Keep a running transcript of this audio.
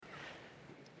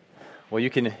Well, you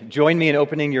can join me in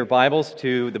opening your Bibles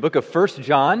to the book of 1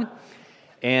 John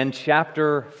and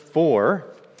chapter 4,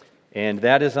 and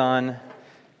that is on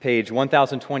page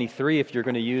 1023 if you're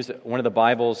going to use one of the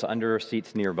Bibles under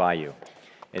seats nearby you.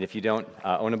 And if you don't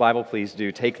own a Bible, please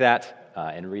do take that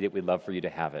and read it. We'd love for you to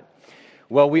have it.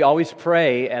 Well, we always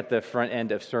pray at the front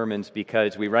end of sermons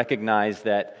because we recognize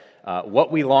that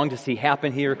what we long to see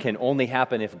happen here can only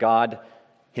happen if God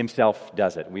Himself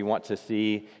does it. We want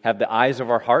to have the eyes of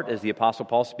our heart, as the Apostle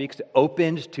Paul speaks,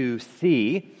 opened to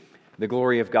see the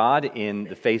glory of God in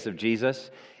the face of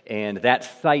Jesus, and that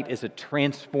sight is a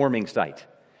transforming sight.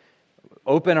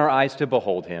 Open our eyes to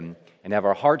behold Him and have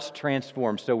our hearts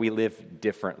transformed so we live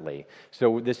differently.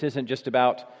 So this isn't just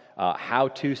about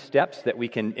how-to steps that we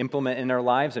can implement in our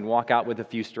lives and walk out with a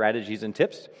few strategies and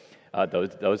tips.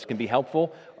 Those can be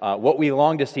helpful. What we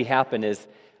long to see happen is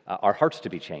our hearts to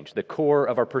be changed, the core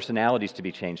of our personalities to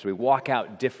be changed. So we walk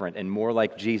out different and more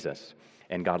like Jesus,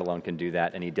 and God alone can do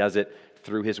that, and He does it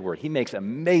through His Word. He makes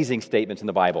amazing statements in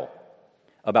the Bible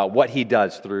about what He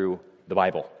does through the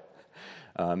Bible.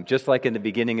 Just like in the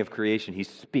beginning of creation, He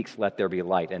speaks, "Let there be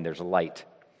light," and there's light.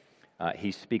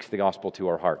 He speaks the gospel to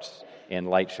our hearts, and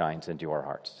light shines into our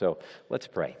hearts. So let's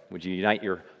pray. Would you unite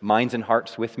your minds and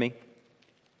hearts with me?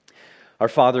 Our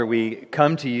Father, we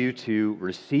come to You to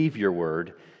receive Your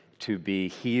Word, to be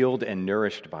healed and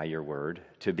nourished by Your Word,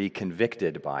 to be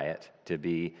convicted by it, to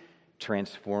be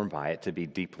transformed by it, to be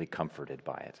deeply comforted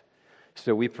by it.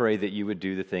 So we pray that You would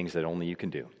do the things that only You can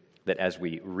do, that as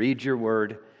we read Your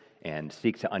Word and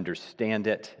seek to understand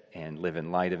it and live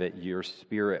in light of it, Your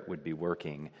Spirit would be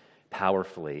working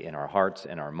powerfully in our hearts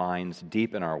and our minds,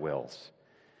 deep in our wills,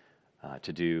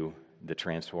 to do the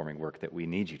transforming work that we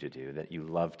need You to do, that You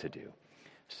love to do.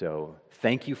 So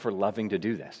thank You for loving to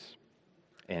do this.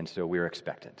 And so we're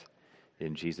expectant.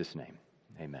 In Jesus' name,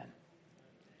 amen.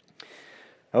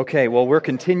 Okay, well, we're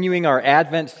continuing our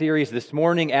Advent series this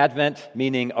morning. Advent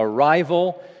meaning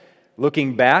arrival,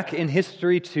 looking back in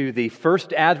history to the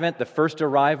first Advent, the first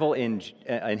arrival in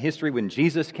history when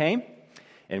Jesus came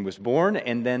and was born.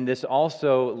 And then this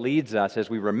also leads us, as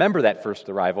we remember that first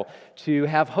arrival, to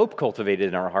have hope cultivated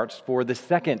in our hearts for the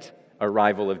second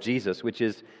arrival of Jesus, which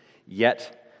is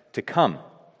yet to come.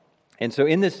 And so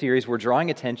in this series, we're drawing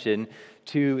attention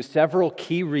to several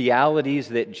key realities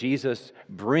that Jesus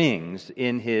brings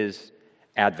in His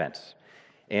Advents.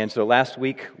 And so last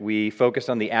week, we focused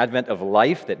on the advent of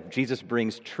life, that Jesus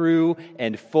brings true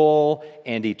and full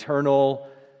and eternal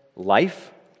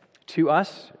life to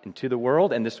us and to the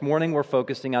world. And this morning, we're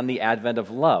focusing on the advent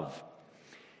of love.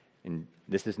 And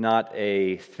this is not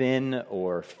a thin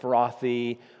or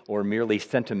frothy or merely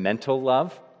sentimental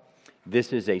love.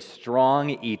 This is a strong,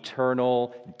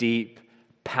 eternal, deep,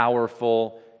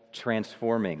 powerful,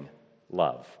 transforming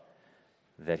love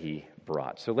that He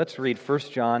brought. So let's read 1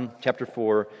 John chapter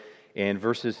 4 and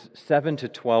verses 7 to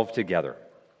 12 together.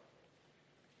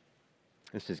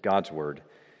 This is God's word,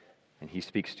 and He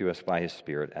speaks to us by His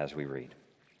Spirit as we read.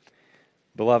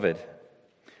 Beloved,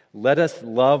 let us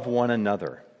love one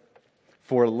another,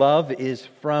 for love is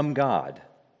from God,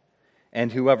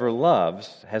 and whoever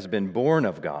loves has been born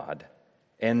of God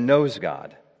and knows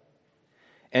God.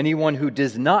 Anyone who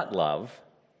does not love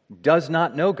does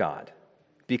not know God,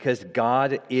 because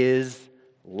God is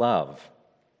love.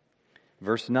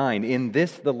 Verse 9, in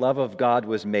this the love of God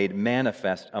was made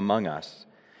manifest among us,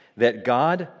 that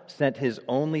God sent His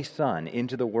only Son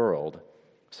into the world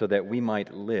so that we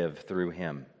might live through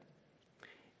Him.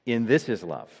 In this is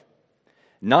love,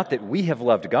 not that we have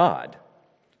loved God,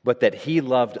 but that He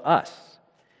loved us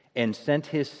and sent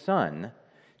His Son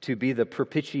to be the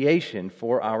propitiation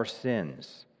for our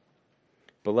sins.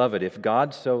 Beloved, if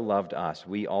God so loved us,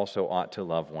 we also ought to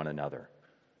love one another.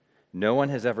 No one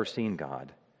has ever seen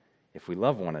God. If we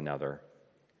love one another,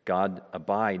 God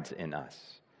abides in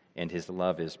us, and His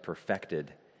love is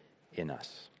perfected in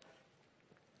us.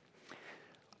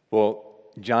 Well,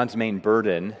 John's main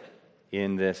burden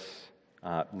in this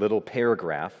little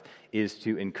paragraph is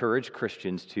to encourage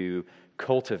Christians to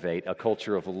cultivate a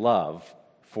culture of love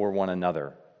for one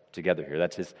another together here.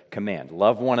 That's his command.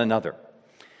 Love one another.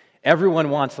 Everyone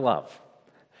wants love.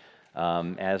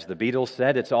 As the Beatles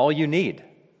said, it's all you need.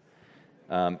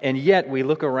 And yet we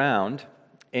look around,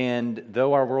 and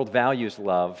though our world values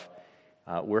love,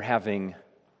 we're having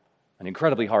an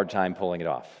incredibly hard time pulling it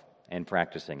off and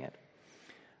practicing it.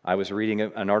 I was reading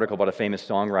an article about a famous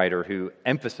songwriter who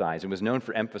emphasized and was known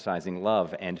for emphasizing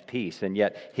love and peace, and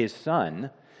yet his son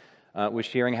was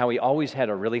sharing how he always had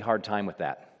a really hard time with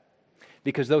that.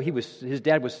 Because though his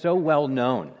dad was so well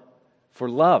known for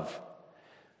love,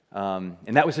 and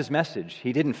that was his message,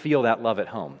 he didn't feel that love at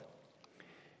home.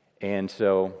 And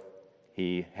so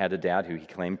He had a dad who he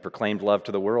proclaimed love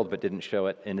to the world but didn't show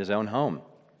it in his own home,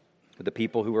 with the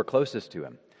people who were closest to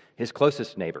him, his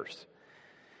closest neighbors.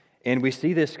 And we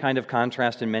see this kind of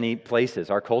contrast in many places.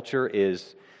 Our culture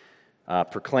is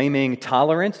proclaiming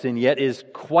tolerance and yet is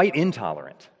quite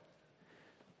intolerant.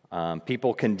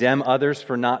 People condemn others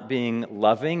for not being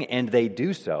loving, and they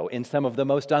do so in some of the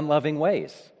most unloving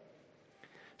ways.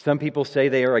 Some people say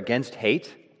they are against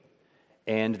hate,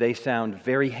 and they sound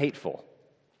very hateful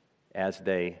as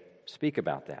they speak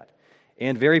about that.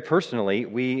 And very personally,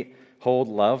 we hold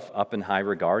love up in high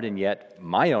regard, and yet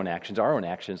our own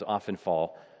actions often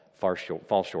fall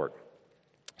short.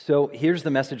 So here's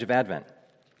the message of Advent.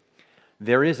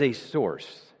 There is a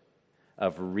source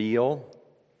of real,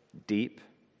 deep,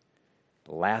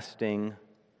 lasting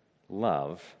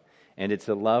love, and it's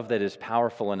a love that is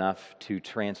powerful enough to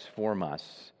transform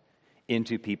us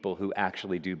into people who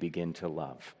actually do begin to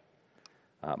love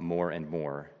more and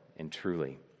more and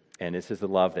truly. And this is the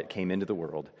love that came into the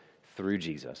world through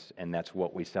Jesus, and that's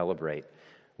what we celebrate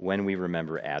when we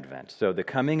remember Advent. So the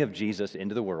coming of Jesus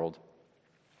into the world,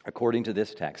 according to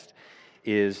this text,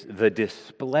 is the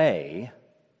display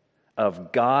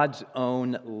of God's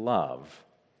own love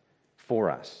for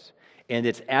us. And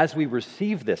it's as we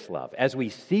receive this love, as we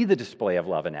see the display of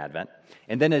love in Advent,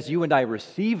 and then as you and I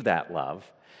receive that love,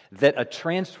 that a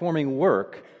transforming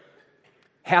work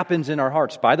happens in our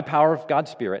hearts by the power of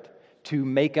God's Spirit to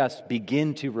make us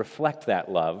begin to reflect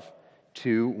that love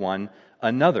to one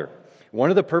another. One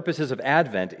of the purposes of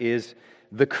Advent is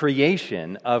the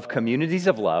creation of communities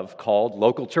of love called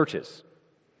local churches.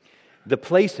 The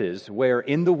places where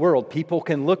in the world people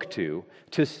can look to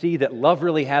see that love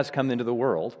really has come into the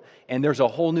world, and there's a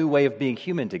whole new way of being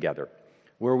human together,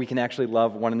 where we can actually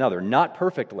love one another, not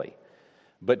perfectly,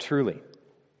 but truly.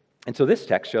 And so this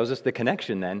text shows us the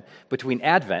connection then between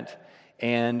Advent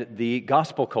and the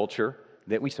gospel culture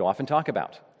that we so often talk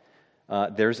about.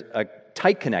 There's a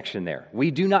tight connection there.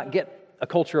 We do not get a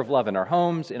culture of love in our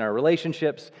homes, in our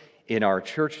relationships, in our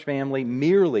church family,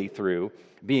 merely through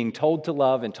being told to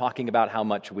love and talking about how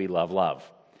much we love love.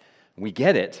 We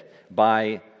get it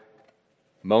by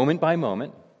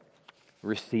moment,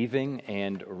 receiving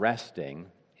and resting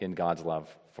in God's love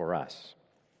for us.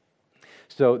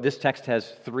 So this text has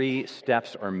 3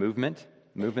 steps or movements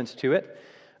to it,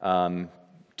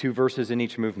 2 verses in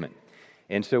each movement.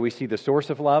 And so we see the source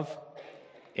of love,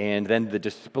 and then the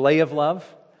display of love,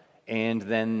 and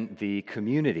then the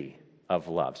community of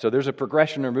love. So there's a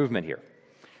progression or movement here.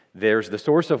 There's the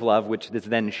source of love, which is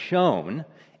then shown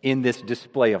in this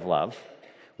display of love,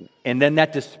 and then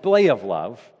that display of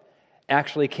love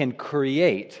actually can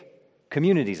create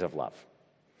communities of love.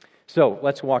 So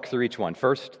let's walk through each one.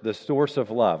 First, the source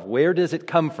of love. Where does it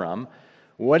come from?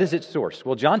 What is its source?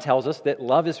 Well, John tells us that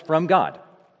love is from God.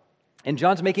 And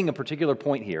John's making a particular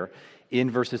point here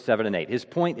in verses 7 and 8. His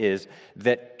point is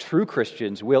that true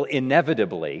Christians will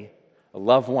inevitably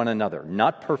love one another,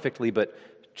 not perfectly, but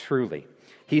truly.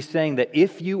 He's saying that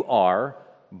if you are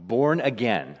born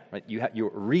again, right,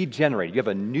 you're regenerated, you have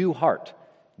a new heart,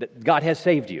 that God has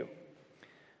saved you.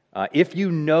 If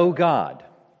you know God,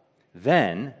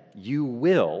 then you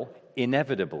will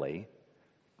inevitably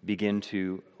begin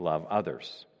to love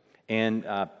others. And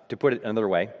to put it another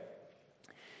way,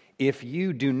 if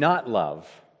you do not love,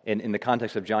 in the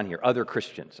context of John here, other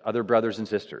Christians, other brothers and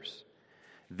sisters,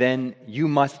 then you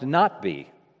must not be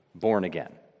born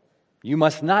again. You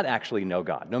must not actually know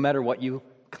God, no matter what you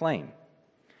claim.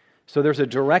 So there's a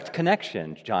direct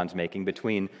connection John's making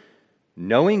between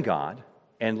knowing God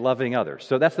and loving others.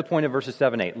 So that's the point of verses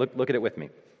 7 and 8. Look at it with me.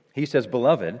 He says,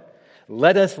 "Beloved,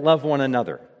 let us love one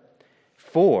another,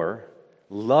 for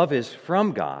love is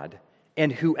from God,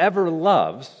 and whoever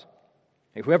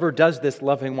does this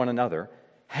loving one another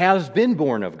has been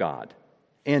born of God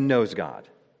and knows God.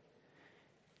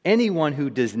 Anyone who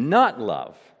does not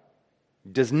love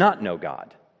does not know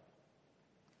God,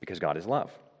 because God is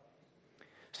love."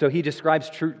 So he describes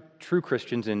true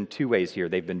Christians in 2 ways here.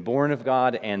 They've been born of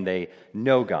God and they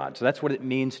know God. So that's what it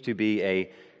means to be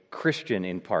a Christian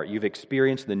in part. You've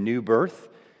experienced the new birth,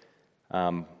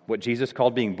 what Jesus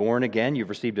called being born again. You've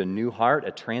received a new heart,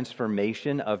 a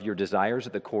transformation of your desires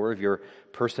at the core of your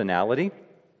personality,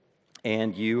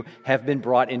 and you have been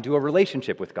brought into a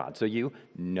relationship with God. So you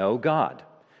know God.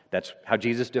 That's how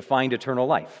Jesus defined eternal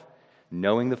life,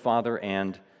 knowing the Father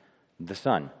and the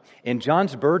Son. And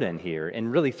John's burden here,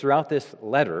 and really throughout this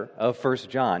letter of 1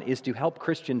 John, is to help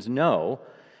Christians know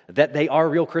that they are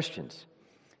real Christians,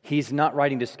 He's not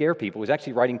writing to scare people. He's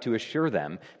actually writing to assure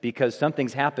them because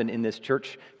something's happened in this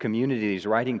church community he's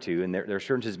writing to, and their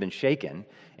assurance has been shaken,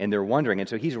 and they're wondering. And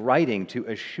so he's writing to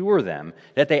assure them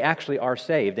that they actually are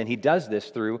saved. And he does this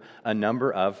through a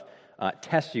number of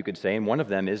tests, you could say, and one of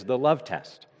them is the love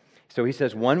test. So he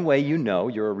says, one way you know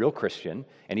you're a real Christian,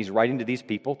 and he's writing to these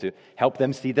people to help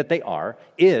them see that they are,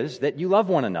 is that you love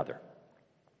one another.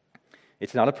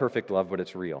 It's not a perfect love, but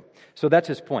it's real. So that's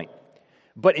his point.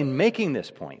 But in making this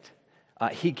point,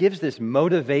 he gives this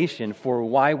motivation for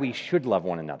why we should love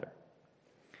one another.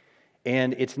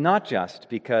 And it's not just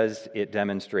because it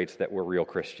demonstrates that we're real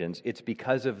Christians. It's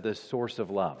because of the source of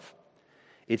love.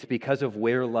 It's because of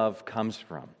where love comes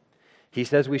from. He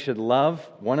says we should love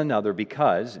one another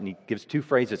because, and he gives two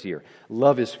phrases here,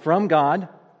 love is from God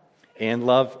and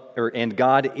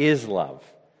God is love.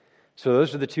 So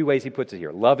those are the two ways he puts it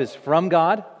here. Love is from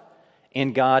God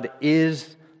and God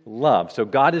is love. So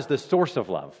God is the source of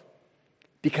love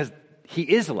because he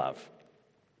is love.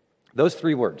 Those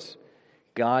three words,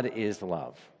 God is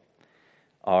love,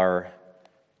 are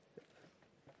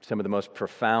some of the most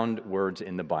profound words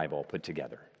in the Bible put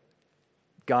together.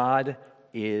 God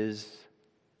is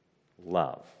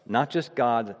love. Not just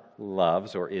God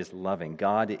loves or is loving.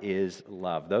 God is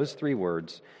love. Those three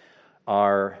words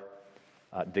are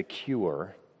the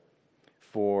cure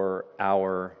for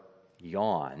our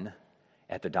yawn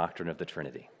at the doctrine of the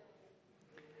Trinity.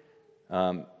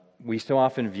 We so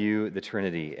often view the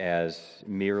Trinity as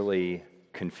merely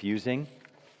confusing.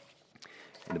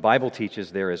 The Bible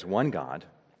teaches there is one God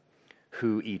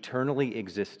who eternally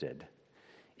existed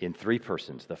in three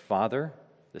persons, the Father,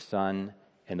 the Son,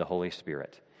 and the Holy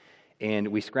Spirit. And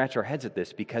we scratch our heads at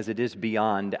this because it is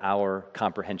beyond our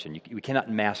comprehension. We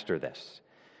cannot master this.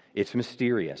 It's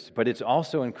mysterious, but it's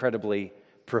also incredibly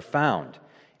profound.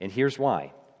 And here's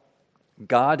why.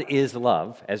 God is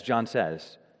love, as John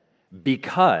says,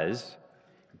 because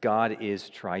God is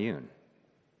triune.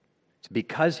 It's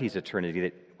because he's a Trinity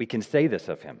that we can say this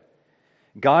of him.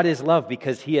 God is love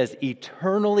because he has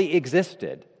eternally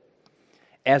existed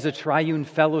as a triune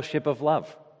fellowship of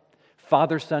love.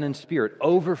 Father, Son, and Spirit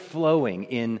overflowing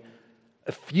in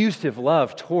effusive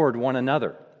love toward one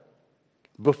another.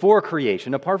 Before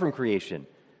creation, apart from creation,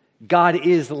 God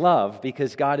is love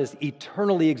because God has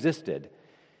eternally existed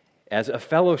as a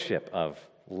fellowship of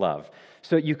love.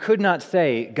 So you could not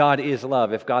say God is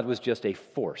love if God was just a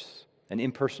force, an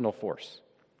impersonal force.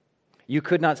 You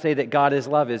could not say that God is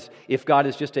love if God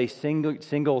is just a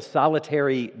single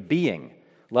solitary being.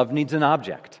 Love needs an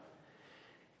object.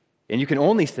 And you can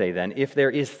only say then if there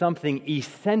is something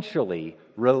essentially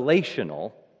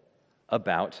relational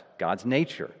about God's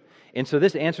nature. And so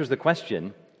this answers the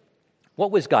question,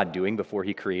 what was God doing before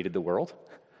he created the world?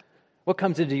 What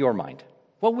comes into your mind?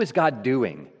 What was God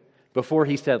doing before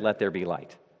he said, let there be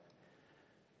light?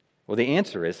 Well, the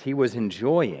answer is he was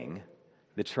enjoying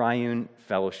the triune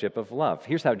fellowship of love.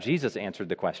 Here's how Jesus answered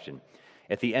the question.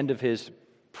 At the end of his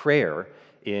prayer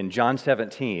in John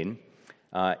 17,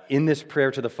 in this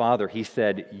prayer to the Father, he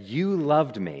said, you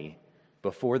loved me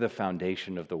before the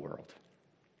foundation of the world.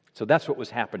 So that's what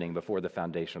was happening before the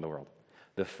foundation of the world.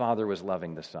 The Father was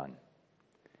loving the Son,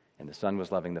 and the Son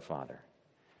was loving the Father.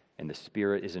 And the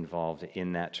Spirit is involved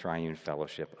in that triune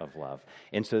fellowship of love.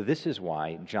 And so this is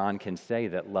why John can say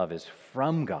that love is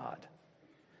from God,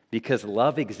 because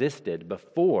love existed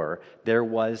before there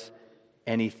was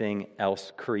anything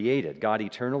else created. God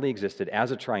eternally existed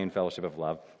as a triune fellowship of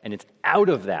love, and it's out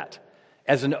of that,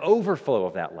 as an overflow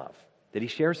of that love, that he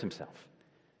shares himself,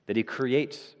 that he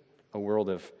creates a world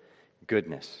of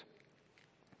goodness.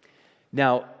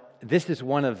 Now, this is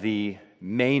one of the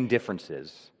main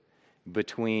differences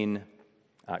between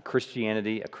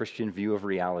Christianity, a Christian view of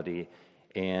reality,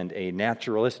 and a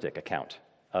naturalistic account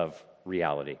of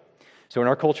reality. So in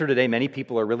our culture today, many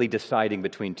people are really deciding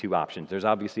between two options. There's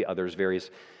obviously others, various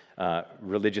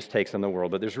religious takes on the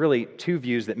world, but there's really two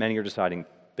views that many are deciding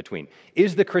between.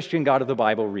 Is the Christian God of the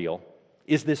Bible real?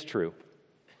 Is this true?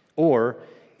 Or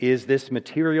is this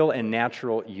material and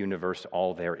natural universe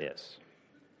all there is?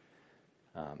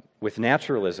 With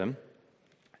naturalism,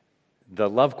 the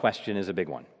love question is a big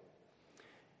one.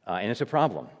 And it's a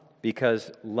problem,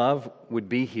 because love would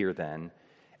be here then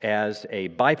as a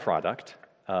byproduct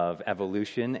of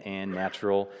evolution and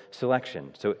natural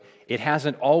selection. So it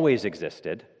hasn't always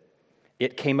existed.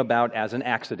 It came about as an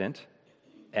accident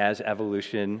as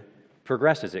evolution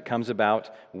progresses. It comes about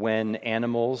when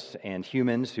animals and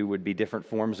humans, who would be different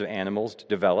forms of animals,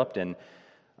 developed, and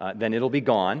then it'll be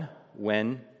gone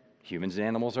when humans and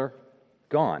animals are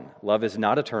gone. Love is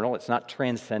not eternal. It's not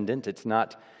transcendent. It's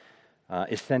not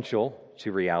essential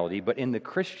to reality. But in the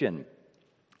Christian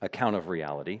account of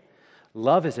reality,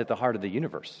 love is at the heart of the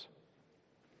universe.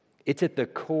 It's at the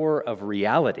core of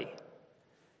reality.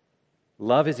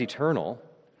 Love is eternal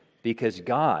because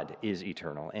God is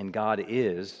eternal, and God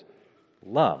is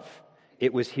love.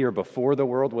 It was here before the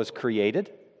world was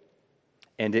created,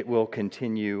 and it will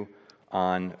continue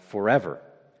on forever.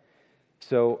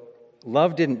 So,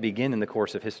 love didn't begin in the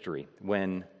course of history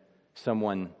when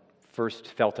someone first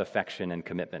felt affection and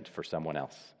commitment for someone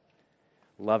else.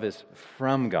 Love is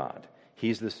from God.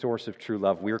 He's the source of true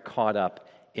love. We're caught up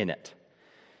in it.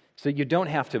 So you don't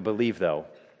have to believe, though,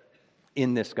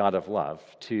 in this God of love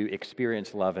to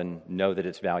experience love and know that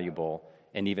it's valuable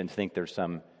and even think there's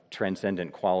some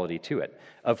transcendent quality to it.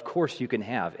 Of course, you can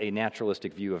have a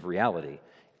naturalistic view of reality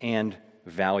and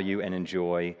value and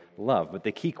enjoy love. But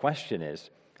the key question is,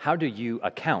 how do you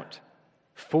account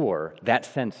for that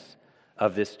sense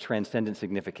of this transcendent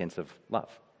significance of love?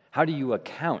 How do you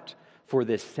account for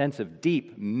this sense of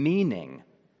deep meaning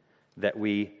that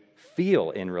we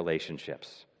feel in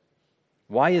relationships?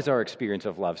 Why is our experience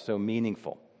of love so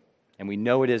meaningful? And we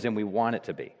know it is and we want it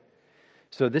to be.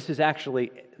 So this is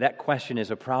actually, that question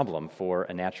is a problem for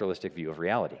a naturalistic view of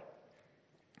reality.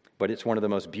 But it's one of the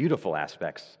most beautiful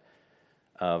aspects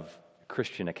of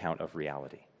Christian account of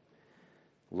reality.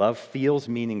 Love feels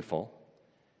meaningful,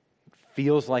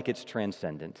 feels like it's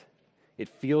transcendent, it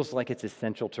feels like it's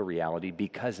essential to reality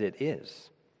because it is.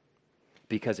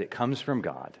 Because it comes from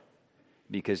God,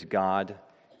 because God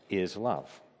is love.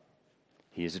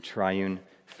 He is a triune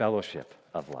fellowship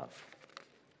of love.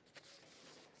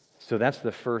 So that's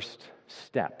the first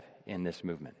step in this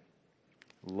movement.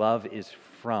 Love is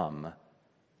from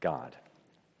God.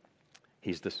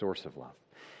 He's the source of love.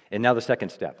 And now the second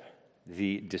step,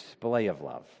 the display of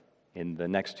love in the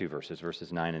next two verses,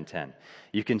 verses 9 and 10.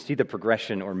 You can see the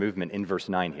progression or movement in verse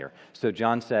 9 here. So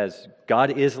John says,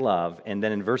 God is love, and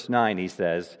then in verse 9 he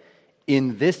says,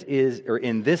 in this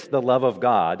the love of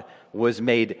God was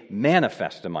made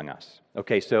manifest among us.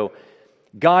 Okay, so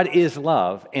God is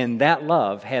love, and that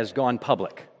love has gone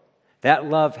public. That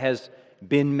love has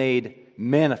been made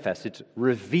manifest. It's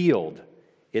revealed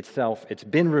itself. It's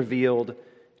been revealed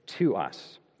to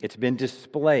us. It's been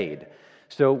displayed.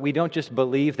 So we don't just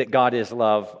believe that God is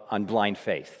love on blind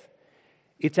faith.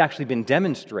 It's actually been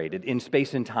demonstrated in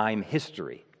space and time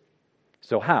history.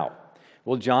 So how?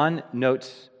 Well, John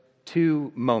notes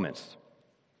two moments.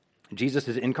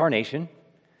 Jesus' incarnation,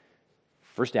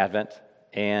 first Advent,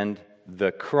 and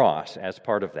the cross as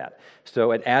part of that.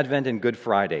 So at Advent and Good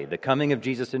Friday, the coming of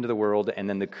Jesus into the world, and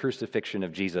then the crucifixion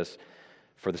of Jesus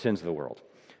for the sins of the world.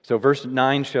 So verse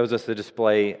 9 shows us the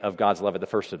display of God's love at the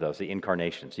first of those, the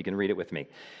incarnation. So you can read it with me.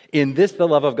 In this the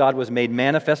love of God was made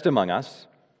manifest among us,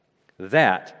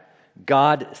 that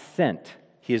God sent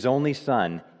his only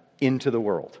Son into the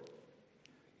world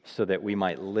so that we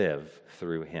might live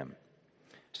through him.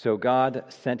 So God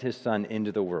sent his Son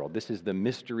into the world. This is the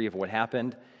mystery of what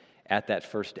happened at that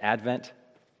first Advent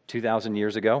 2,000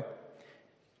 years ago.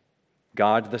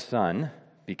 God the Son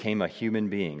became a human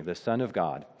being, the Son of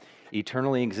God,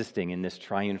 eternally existing in this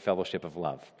triune fellowship of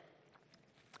love,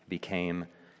 became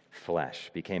flesh,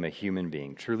 became a human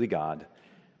being, truly God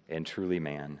and truly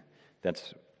man.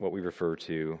 That's what we refer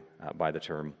to by the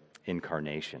term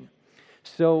incarnation.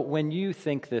 So when you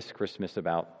think this Christmas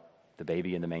about the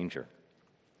baby in the manger,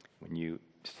 when you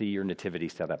see your nativity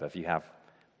set up, if you have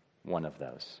one of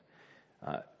those,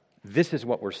 this is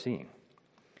what we're seeing.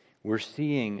 We're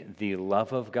seeing the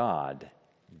love of God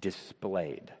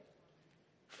displayed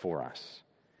for us.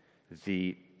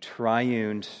 The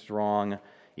triune, strong,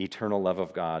 eternal love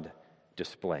of God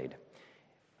displayed.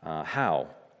 How?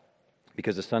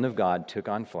 Because the Son of God took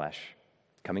on flesh,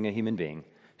 becoming a human being,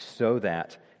 so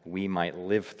that we might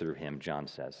live through him, John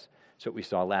says. That's what we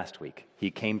saw last week. He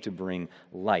came to bring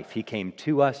life. He came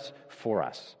to us for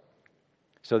us.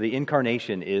 So the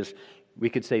incarnation is, we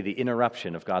could say, the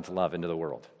interruption of God's love into the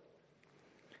world.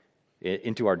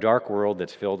 Into our dark world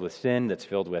that's filled with sin, that's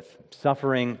filled with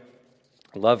suffering,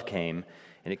 love came,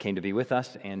 and it came to be with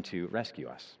us and to rescue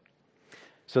us.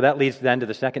 So that leads then to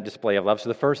the second display of love. So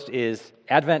the first is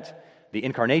Advent, the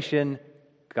incarnation,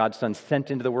 God's Son sent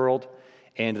into the world,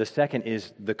 and the second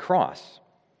is the cross.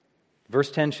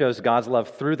 Verse 10 shows God's love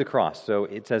through the cross. So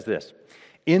it says this,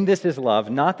 in this is love,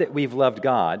 not that we've loved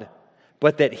God,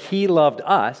 but that he loved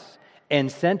us and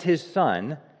sent his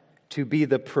Son to be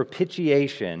the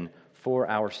propitiation for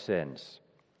our sins.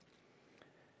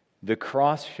 The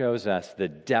cross shows us the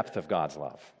depth of God's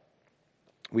love.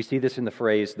 We see this in the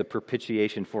phrase, the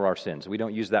propitiation for our sins. We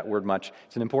don't use that word much.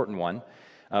 It's an important one.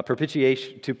 To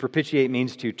propitiate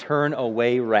means to turn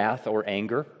away wrath or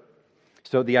anger.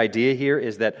 So the idea here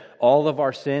is that all of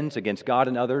our sins against God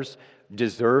and others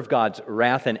deserve God's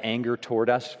wrath and anger toward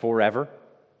us forever.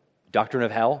 Doctrine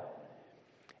of hell.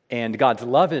 And God's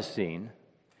love is seen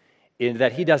in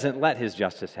that he doesn't let his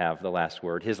justice have the last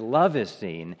word. His love is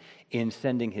seen in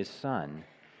sending his Son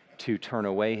to turn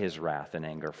away his wrath and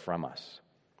anger from us.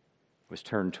 It was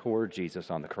turned toward Jesus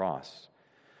on the cross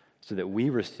so that we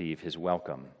receive his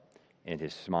welcome and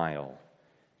his smile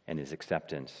and his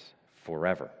acceptance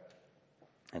forever,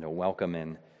 and a welcome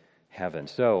in heaven.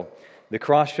 So the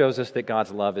cross shows us that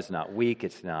God's love is not weak,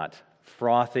 it's not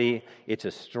frothy, it's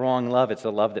a strong love. It's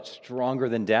a love that's stronger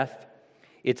than death.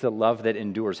 It's a love that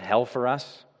endures hell for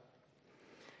us.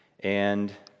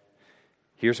 And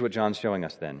here's what John's showing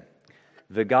us then.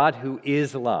 The God who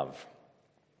is love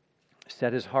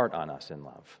set his heart on us in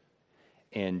love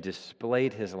and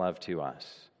displayed his love to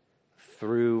us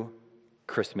through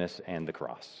Christmas and the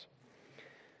cross.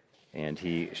 And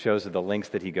he shows the lengths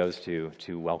that he goes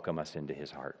to welcome us into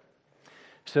his heart.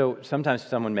 So sometimes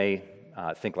someone may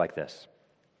think like this.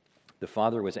 The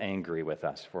Father was angry with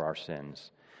us for our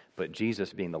sins, but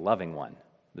Jesus, being the loving one,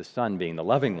 the Son being the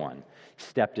loving one,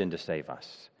 stepped in to save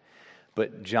us.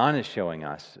 But John is showing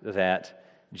us that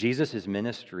Jesus'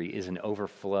 ministry is an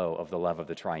overflow of the love of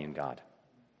the triune God.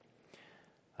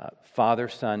 Father,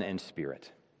 Son, and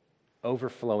Spirit,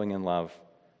 overflowing in love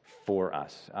for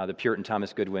us. The Puritan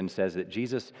Thomas Goodwin says that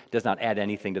Jesus does not add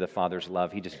anything to the Father's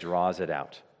love, he just draws it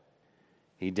out.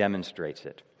 He demonstrates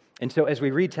it. And so as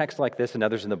we read texts like this and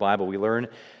others in the Bible, we learn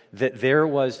that there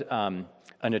was an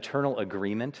eternal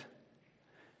agreement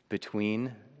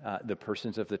between the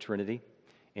persons of the Trinity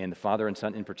and the Father and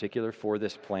Son in particular for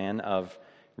this plan of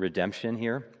redemption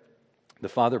here. The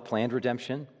Father planned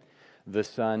redemption, the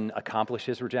Son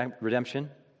accomplishes redemption,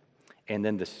 and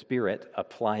then the Spirit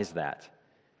applies that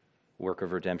work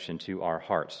of redemption to our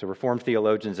hearts. So Reformed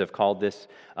theologians have called this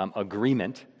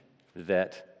agreement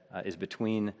that is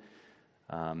between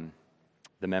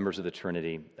the members of the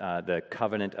Trinity, the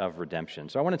covenant of redemption.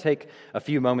 So I want to take a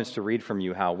few moments to read from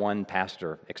you how one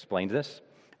pastor explained this.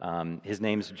 His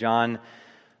name's John.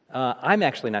 I'm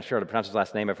actually not sure how to pronounce his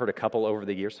last name. I've heard a couple over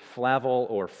the years, Flavel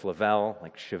or Flavel,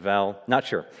 like Chevelle, not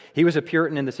sure. He was a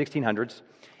Puritan in the 1600s,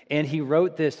 and he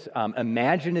wrote this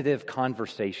imaginative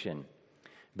conversation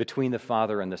between the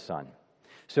Father and the Son.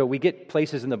 So we get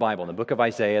places in the Bible, in the book of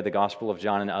Isaiah, the Gospel of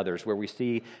John, and others, where we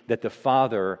see that the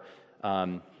Father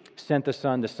sent the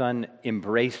Son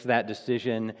embraced that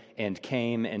decision and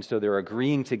came, and so they're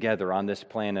agreeing together on this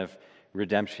plan of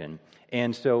redemption.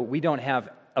 And so we don't have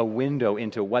a window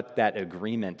into what that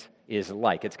agreement is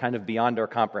like. It's kind of beyond our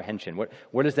comprehension.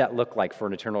 What does that look like for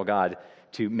an eternal God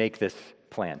to make this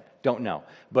plan? Don't know.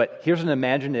 But here's an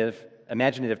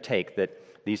imaginative take that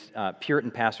these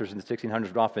Puritan pastors in the 1600s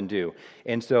would often do.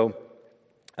 And so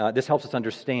this helps us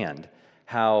understand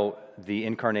how the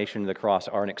incarnation and the cross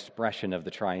are an expression of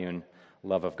the triune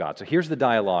love of God. So here's the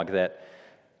dialogue that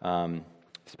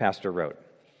this pastor wrote.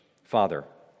 Father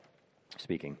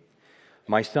speaking,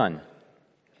 "My son,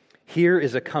 here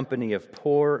is a company of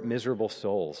poor, miserable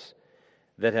souls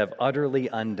that have utterly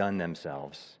undone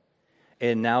themselves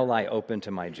and now lie open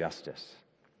to my justice.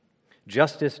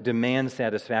 Justice demands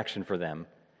satisfaction for them,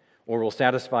 or will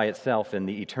satisfy itself in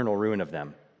the eternal ruin of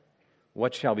them.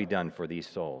 What shall be done for these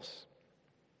souls?"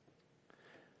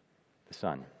 The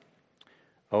Son,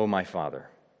 "O my Father,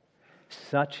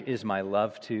 such is my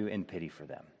love to and pity for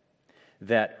them,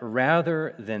 that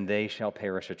rather than they shall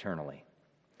perish eternally,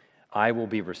 I will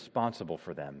be responsible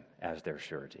for them as their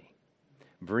surety.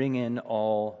 Bring in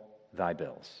all thy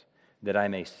bills, that I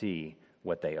may see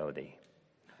what they owe thee.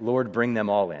 Lord, bring them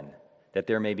all in, that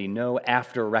there may be no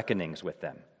after reckonings with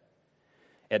them.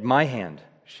 At my hand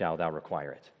shalt thou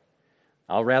require it.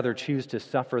 I'll rather choose to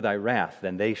suffer thy wrath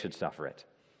than they should suffer it.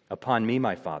 Upon me,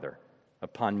 my Father,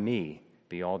 upon me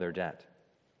be all their debt."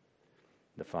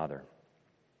 The Father,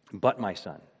 "But, my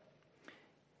Son,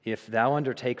 if thou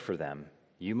undertake for them,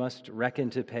 you must reckon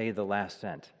to pay the last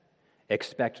cent.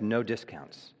 Expect no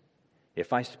discounts.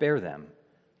 If I spare them,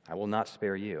 I will not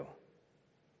spare you."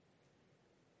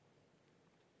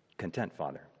 "Content,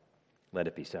 Father, let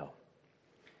it be so.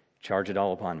 Charge it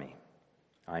all upon me.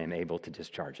 I am able to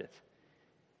discharge it.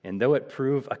 And though it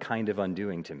prove a kind of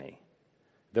undoing to me,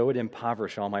 though it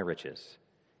impoverish all my riches,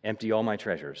 empty all my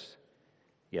treasures,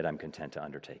 yet I'm content to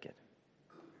undertake it."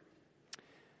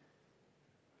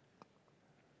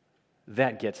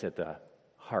 That gets at the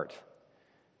heart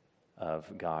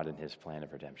of God and his plan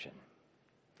of redemption.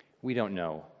 We don't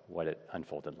know what it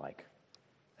unfolded like.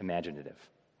 Imaginative.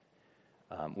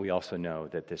 We also know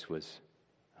that this was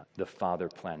the Father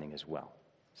planning as well.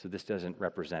 So this doesn't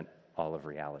represent all of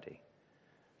reality.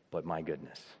 But my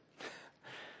goodness,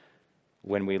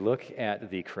 when we look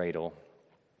at the cradle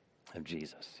of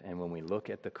Jesus and when we look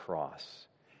at the cross,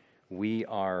 we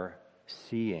are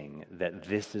seeing that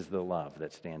this is the love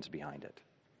that stands behind it.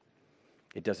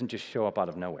 It doesn't just show up out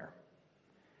of nowhere.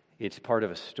 It's part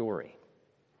of a story.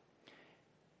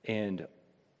 And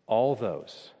all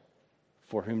those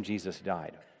for whom Jesus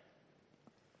died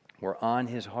were on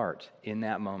his heart in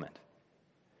that moment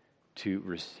to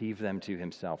receive them to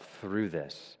himself through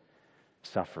this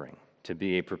suffering, to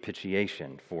be a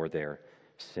propitiation for their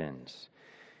sins.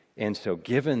 And so,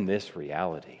 given this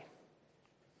reality,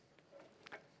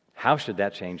 how should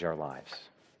that change our lives?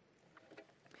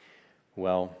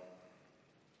 Well,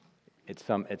 at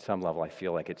some level, I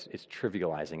feel like it's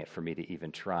trivializing it for me to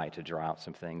even try to draw out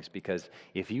some things, because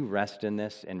if you rest in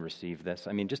this and receive this,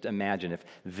 I mean, just imagine if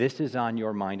this is on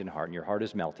your mind and heart, and your heart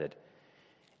is melted,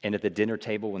 and at the dinner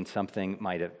table when something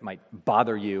might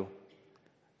bother you,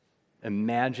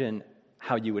 imagine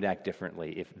how you would act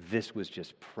differently if this was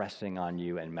just pressing on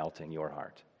you and melting your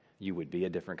heart. You would be a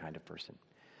different kind of person.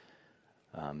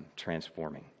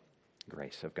 Transforming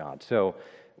grace of God. So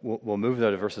we'll move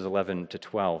though to verses 11 to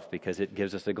 12 because it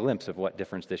gives us a glimpse of what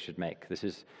difference this should make.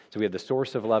 So we have the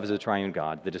source of love as a triune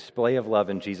God, the display of love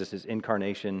in Jesus'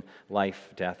 incarnation, life,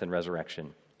 death, and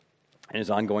resurrection, and his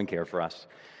ongoing care for us.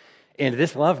 And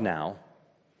this love now,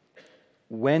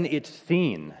 when it's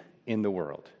seen in the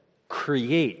world,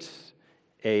 creates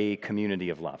a community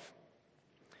of love.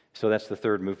 So that's the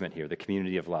third movement here, the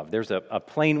community of love. There's a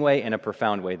plain way and a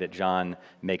profound way that John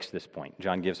makes this point.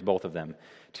 John gives both of them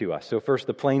to us. So first,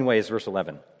 the plain way is verse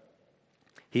 11.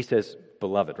 He says,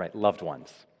 beloved, right? Loved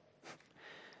ones.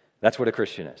 That's what a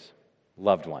Christian is,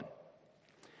 loved one.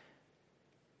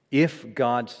 If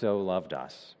God so loved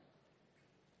us,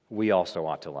 we also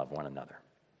ought to love one another.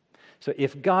 So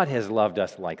if God has loved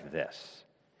us like this,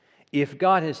 if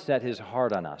God has set his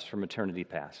heart on us from eternity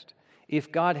past, if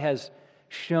God has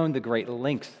shown the great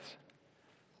lengths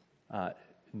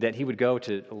that he would go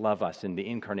to love us in the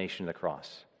incarnation of the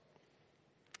cross,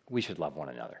 we should love one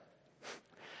another.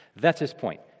 That's his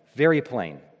point. Very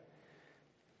plain.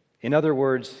 In other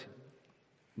words,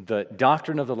 the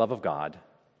doctrine of the love of God,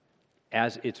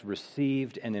 as it's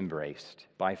received and embraced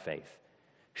by faith,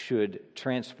 should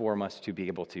transform us to be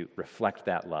able to reflect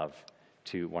that love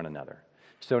to one another.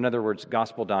 So in other words,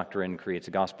 gospel doctrine creates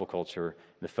a gospel culture.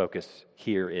 The focus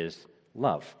here is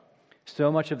love.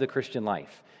 So much of the Christian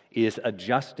life is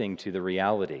adjusting to the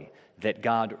reality that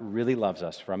God really loves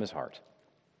us from his heart.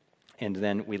 And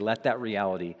then we let that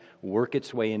reality work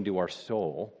its way into our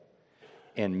soul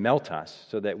and melt us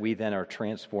so that we then are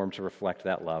transformed to reflect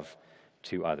that love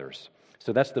to others.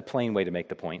 So that's the plain way to make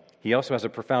the point. He also has a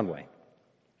profound way.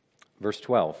 Verse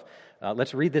 12.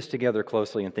 Let's read this together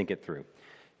closely and think it through.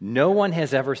 No one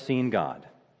has ever seen God.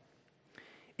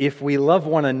 If we love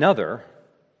one another,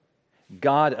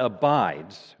 God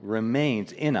abides,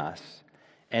 remains in us,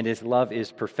 and his love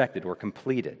is perfected or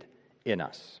completed in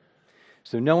us.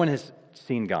 So no one has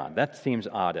seen God. That seems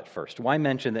odd at first. Why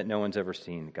mention that no one's ever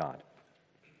seen God?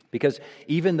 Because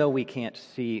even though we can't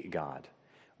see God,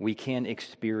 we can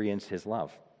experience his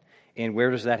love. And where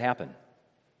does that happen?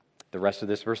 The rest of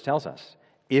this verse tells us.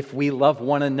 If we love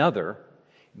one another,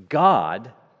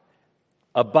 God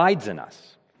abides in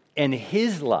us, and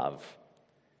his love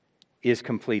is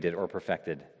completed or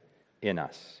perfected in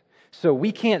us. So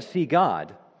we can't see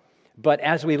God, but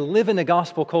as we live in a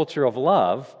gospel culture of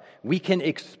love, we can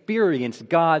experience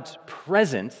God's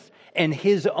presence and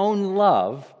his own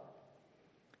love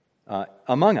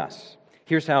among us.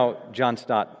 Here's how John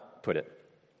Stott put it.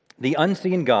 The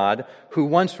unseen God, who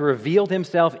once revealed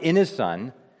himself in his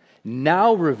Son,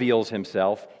 now reveals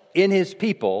himself in his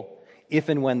people if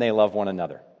and when they love one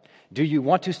another. Do you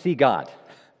want to see God?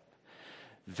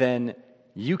 Then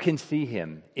you can see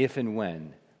him if and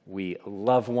when we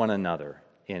love one another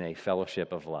in a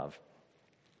fellowship of love.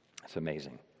 It's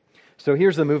amazing. So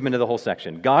here's the movement of the whole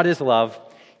section. God is love.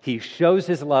 He shows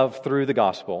his love through the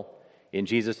gospel in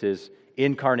Jesus'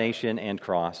 incarnation and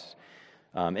cross.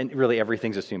 And really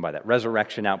everything's assumed by that.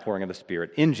 Resurrection, outpouring of the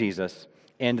Spirit in Jesus.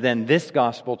 And then this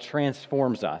gospel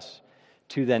transforms us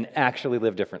to then actually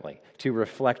live differently, to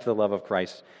reflect the love of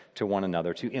Christ to one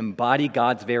another, to embody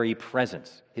God's very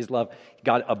presence. His love,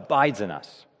 God abides in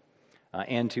us,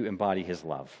 and to embody his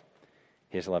love.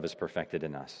 His love is perfected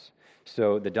in us.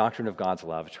 So the doctrine of God's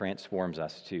love transforms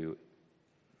us to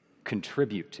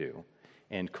contribute to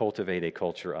and cultivate a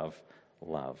culture of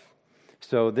love.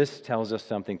 So this tells us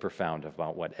something profound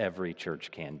about what every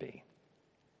church can be.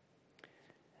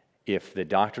 If the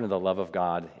doctrine of the love of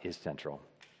God is central,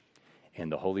 and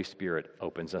the Holy Spirit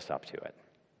opens us up to it,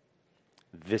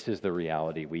 this is the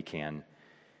reality we can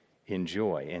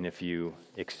enjoy. And if you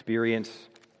experience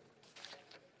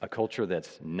a culture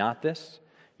that's not this,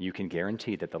 you can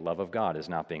guarantee that the love of God is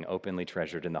not being openly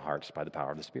treasured in the hearts by the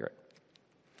power of the Spirit.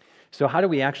 So how do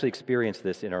we actually experience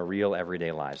this in our real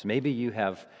everyday lives? Maybe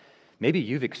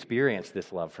you've experienced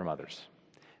this love from others,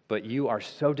 but you are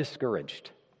so discouraged.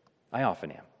 I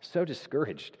often am so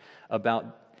discouraged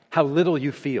about how little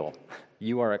you feel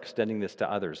you are extending this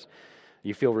to others.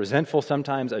 You feel resentful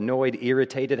sometimes, annoyed,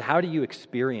 irritated. How do you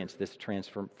experience this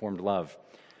transformed love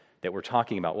that we're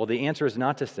talking about? Well, the answer is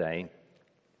not to say,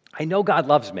 I know God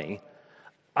loves me.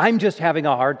 I'm just having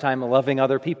a hard time loving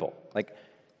other people. Like,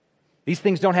 these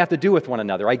things don't have to do with one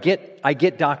another. I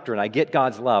get doctrine. I get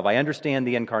God's love. I understand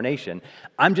the incarnation.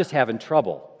 I'm just having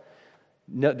trouble.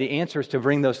 No, the answer is to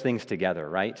bring those things together,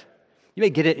 right? You may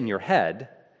get it in your head,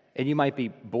 and you might be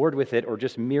bored with it or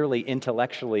just merely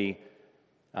intellectually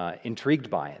intrigued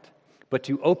by it. But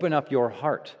to open up your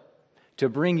heart, to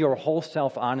bring your whole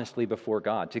self honestly before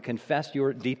God, to confess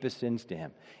your deepest sins to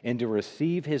Him, and to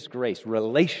receive His grace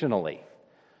relationally,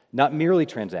 not merely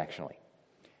transactionally,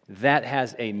 that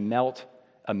has a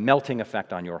melting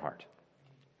effect on your heart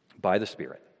by the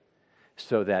Spirit,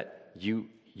 so that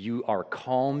you are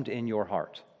calmed in your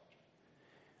heart.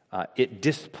 It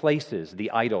displaces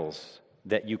the idols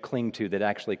that you cling to that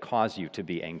actually cause you to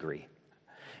be angry.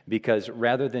 Because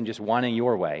rather than just wanting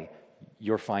your way,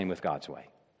 you're fine with God's way.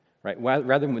 Right?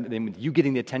 Rather than you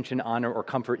getting the attention, honor, or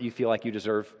comfort you feel like you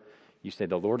deserve, you say,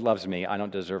 the Lord loves me, I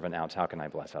don't deserve an ounce, how can I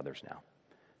bless others now?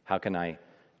 How can I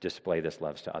display this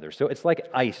love to others? So it's like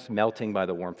ice melting by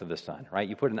the warmth of the sun, right?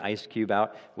 You put an ice cube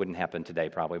out, wouldn't happen today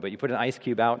probably, but you put an ice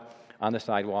cube out on the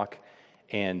sidewalk,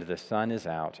 and the sun is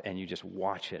out, and you just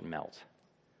watch it melt,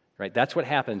 right? That's what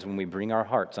happens when we bring our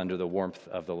hearts under the warmth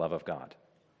of the love of God.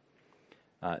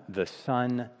 The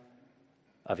sun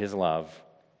of His love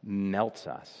melts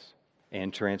us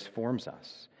and transforms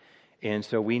us. And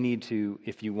so we need to,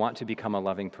 if you want to become a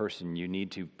loving person, you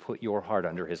need to put your heart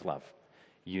under His love.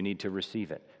 You need to receive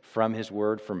it from His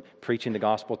Word, from preaching the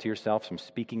gospel to yourself, from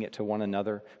speaking it to one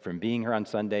another, from being here on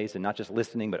Sundays and not just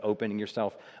listening, but opening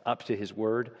yourself up to His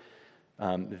Word.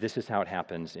 This is how it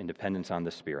happens in dependence on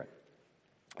the Spirit.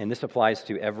 And this applies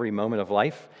to every moment of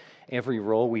life, every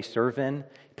role we serve in.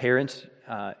 Parents,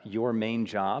 your main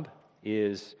job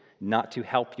is not to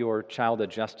help your child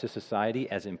adjust to society,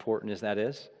 as important as that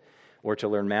is, or to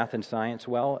learn math and science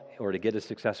well, or to get a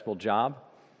successful job.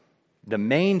 The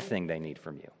main thing they need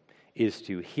from you is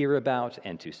to hear about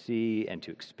and to see and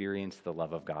to experience the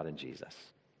love of God in Jesus.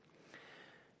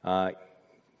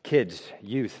 Kids,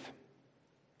 youth,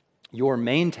 your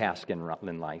main task in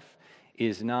life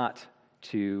is not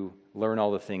to learn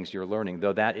all the things you're learning,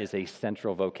 though that is a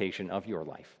central vocation of your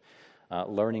life.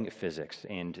 Learning physics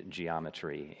and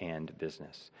geometry and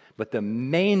business. But the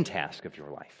main task of your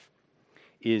life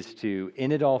is to,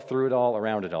 in it all, through it all,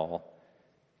 around it all,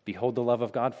 behold the love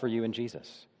of God for you in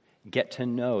Jesus. Get to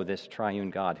know this triune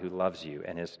God who loves you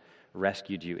and has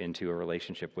rescued you into a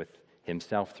relationship with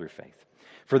Himself through faith.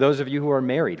 For those of you who are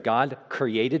married, God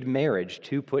created marriage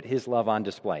to put His love on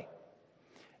display.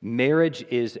 Marriage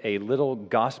is a little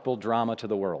gospel drama to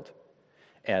the world.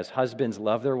 As husbands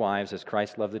love their wives as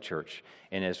Christ loved the church,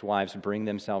 and as wives bring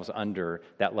themselves under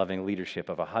that loving leadership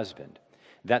of a husband.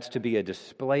 That's to be a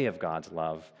display of God's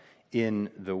love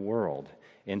in the world.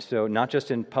 And so not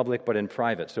just in public, but in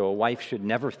private. So a wife should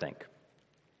never think,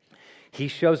 he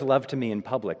shows love to me in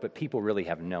public, but people really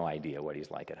have no idea what he's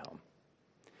like at home.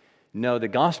 No, the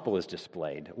gospel is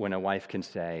displayed when a wife can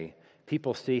say,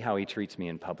 people see how he treats me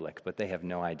in public, but they have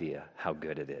no idea how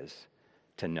good it is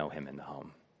to know him in the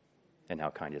home. And how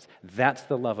kind he is. That's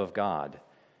the love of God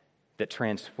that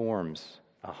transforms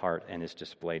a heart and is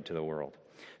displayed to the world.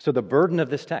 So the burden of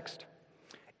this text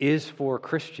is for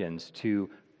Christians to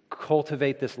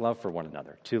cultivate this love for one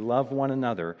another, to love one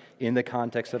another in the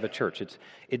context of a church.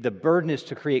 The burden is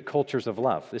to create cultures of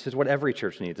love. This is what every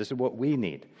church needs. This is what we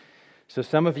need. So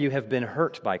some of you have been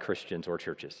hurt by Christians or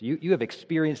churches. You have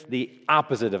experienced the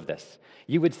opposite of this.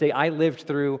 You would say, I lived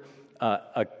through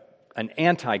an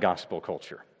anti-gospel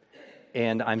culture.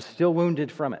 And I'm still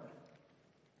wounded from it.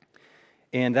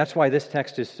 And that's why this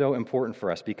text is so important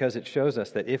for us, because it shows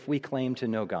us that if we claim to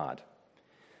know God,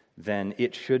 then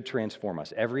it should transform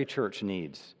us. Every church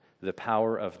needs the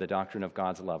power of the doctrine of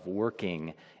God's love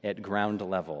working at ground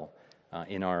level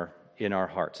in our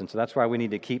hearts. And so that's why we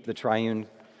need to keep the triune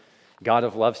God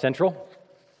of love central.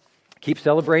 Keep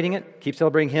celebrating it. Keep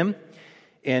celebrating Him.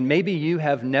 And maybe you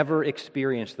have never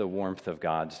experienced the warmth of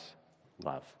God's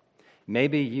love.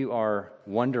 Maybe you are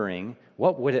wondering,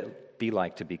 what would it be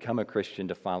like to become a Christian,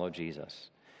 to follow Jesus?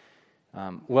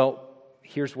 Well,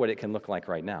 here's what it can look like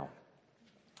right now.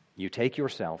 You take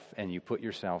yourself and you put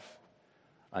yourself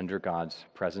under God's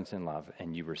presence and love,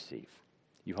 and you receive.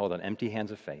 You hold on empty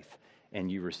hands of faith,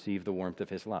 and you receive the warmth of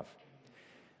his love.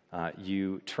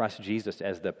 You trust Jesus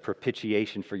as the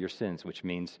propitiation for your sins, which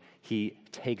means he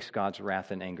takes God's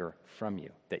wrath and anger from you,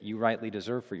 that you rightly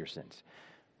deserve for your sins.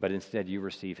 But instead, you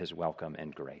receive his welcome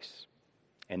and grace.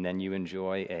 And then you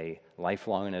enjoy a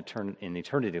lifelong and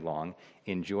eternity-long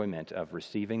enjoyment of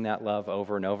receiving that love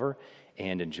over and over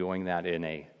and enjoying that in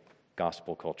a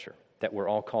gospel culture that we're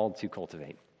all called to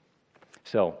cultivate.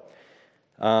 So,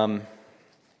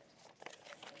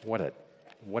 what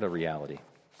a reality.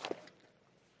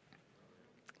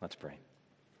 Let's pray.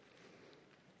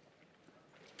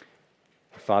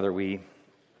 Father, we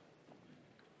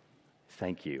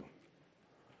thank you.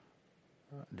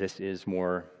 This is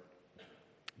more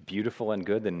beautiful and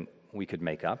good than we could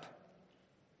make up,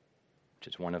 which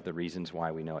is one of the reasons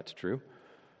why we know it's true.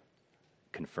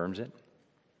 Confirms it.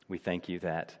 We thank you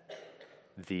that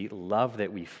the love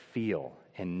that we feel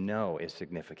and know is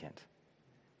significant.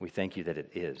 We thank you that it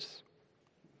is,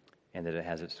 and that it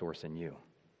has its source in you.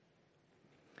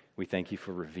 We thank you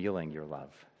for revealing your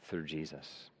love through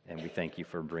Jesus, and we thank you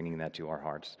for bringing that to our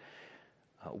hearts.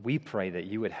 We pray that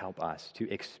you would help us to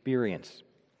experience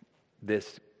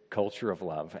this culture of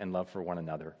love and love for one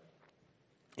another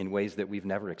in ways that we've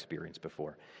never experienced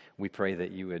before. We pray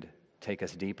that you would take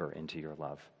us deeper into your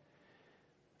love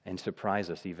and surprise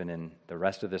us even in the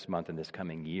rest of this month and this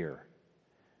coming year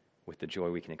with the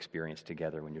joy we can experience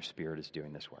together when your Spirit is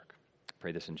doing this work. I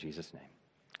pray this in Jesus' name.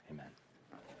 Amen.